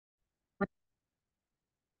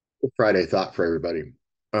Friday thought for everybody.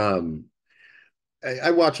 Um,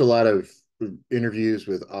 I watch a lot of interviews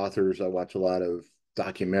with authors. I watch a lot of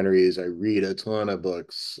documentaries. I read a ton of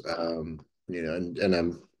books. And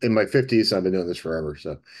I'm in my 50s. So I've been doing this forever.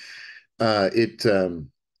 So it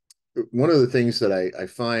one of the things that I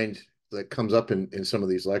find that comes up in some of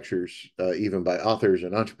these lectures, even by authors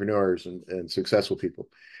and entrepreneurs and successful people,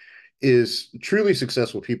 is truly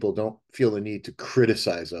successful people don't feel the need to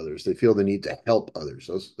criticize others. They feel the need to help others.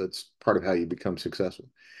 That's part of how you become successful.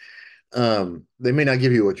 They may not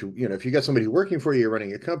give you what if you got somebody working for you, you're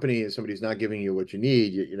running a company, and somebody's not giving you what you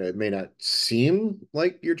need, it may not seem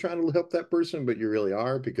like you're trying to help that person, but you really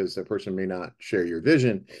are because that person may not share your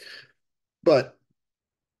vision. But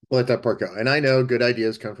let that part go. And I know good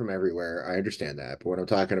ideas come from everywhere. I understand that. But what I'm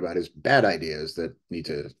talking about is bad ideas that need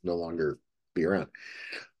to no longer be around.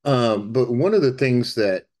 But one of the things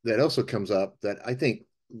that also comes up that I think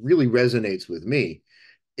really resonates with me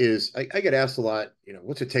is I get asked a lot,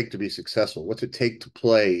 what's it take to be successful? What's it take to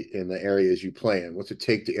play in the areas you play in? What's it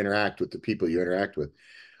take to interact with the people you interact with?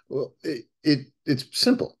 Well, it's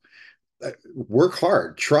simple. Work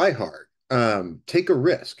hard, try hard, take a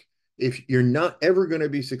risk. If you're not ever going to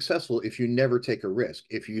be successful if you never take a risk,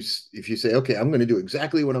 if you say, okay, I'm going to do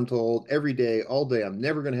exactly what I'm told every day, all day, I'm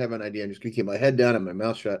never going to have an idea. I'm just going to keep my head down and my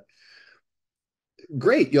mouth shut.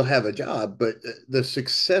 Great, you'll have a job, but the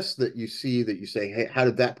success that you see that you say, hey, how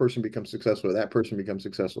did that person become successful or that person become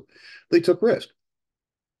successful? They took risk.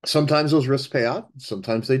 Sometimes those risks pay off,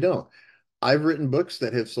 sometimes they don't. I've written books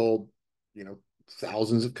that have sold, you know,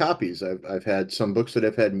 thousands of copies. I've had some books that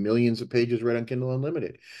have had millions of pages read on Kindle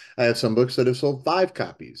Unlimited. I have some books that have sold 5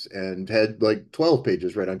 copies and had like 12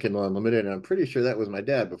 pages read on Kindle Unlimited, and I'm pretty sure that was my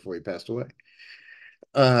dad before he passed away.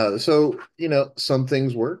 So, some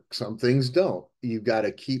things work, some things don't. You've got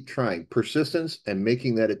to keep trying. Persistence and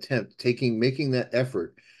making that attempt, making that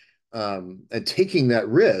effort, and taking that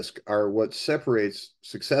risk are what separates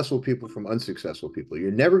successful people from unsuccessful people.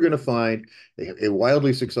 You're never going to find a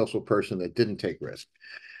wildly successful person that didn't take risk.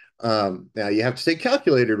 Now you have to take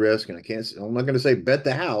calculated risk, and I'm not going to say bet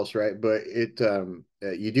the house, right? But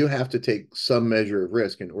you do have to take some measure of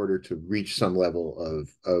risk in order to reach some level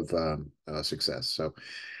of success. So,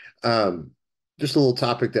 um, just a little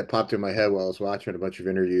topic that popped in my head while I was watching a bunch of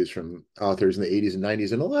interviews from authors in the 80s and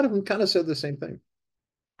 90s, and a lot of them kind of said the same thing.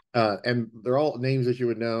 And they're all names that you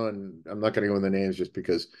would know, and I'm not going to go into the names just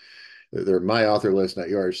because they're my author list, not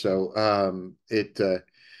yours. So, but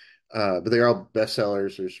they're all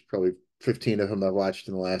bestsellers. There's probably 15 of them I've watched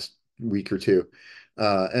in the last week or two.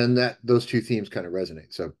 And that those two themes kind of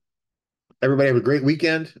resonate. So everybody have a great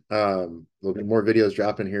weekend. There'll be more videos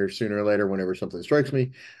dropping here sooner or later whenever something strikes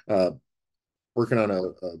me. Uh, Working on a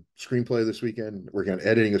screenplay this weekend, working on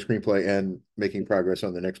editing a screenplay and making progress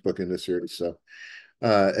on the next book in this series. So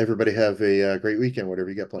everybody have a great weekend, whatever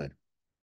you got planned.